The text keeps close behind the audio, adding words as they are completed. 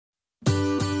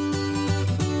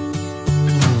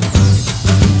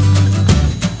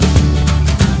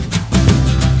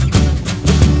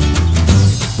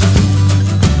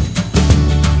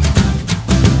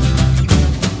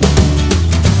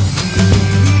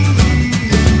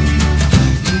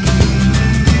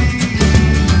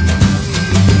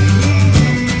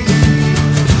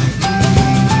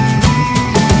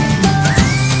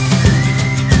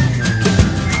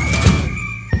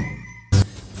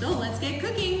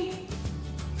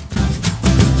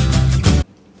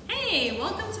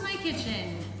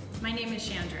kitchen. My name is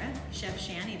Chandra, Chef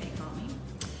Shanny they call me,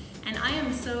 and I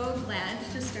am so glad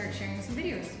to start sharing some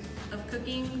videos of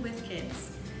cooking with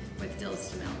kids with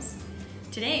Dills to Mills.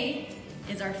 Today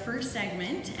is our first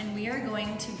segment and we are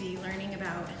going to be learning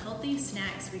about healthy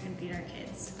snacks we can feed our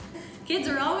kids. Kids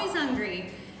are always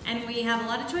hungry and we have a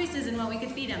lot of choices in what we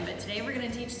could feed them, but today we're going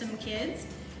to teach some kids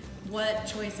what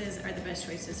choices are the best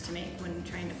choices to make when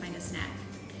trying to find a snack.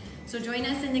 So join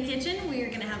us in the kitchen. We are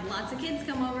going to have lots of kids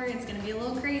come over. It's going to be a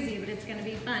little crazy, but it's going to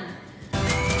be fun.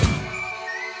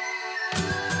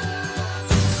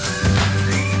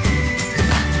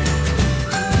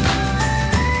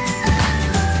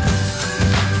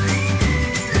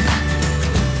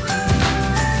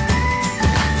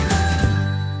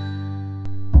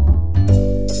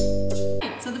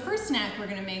 So the first snack we're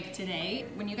going to make today,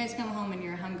 when you guys come home and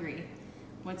you're hungry,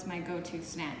 what's my go-to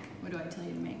snack? What do I tell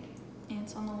you to make?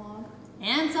 Ants on the log.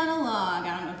 Ants on a log.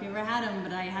 I don't know if you ever had them,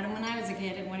 but I had them when I was a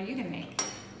kid. And what are you gonna make?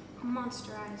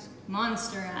 Monster eyes.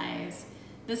 Monster eyes.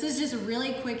 This is just a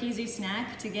really quick, easy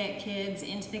snack to get kids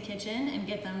into the kitchen and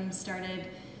get them started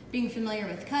being familiar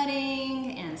with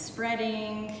cutting and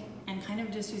spreading and kind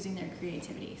of just using their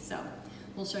creativity. So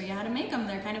we'll show you how to make them.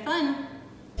 They're kind of fun.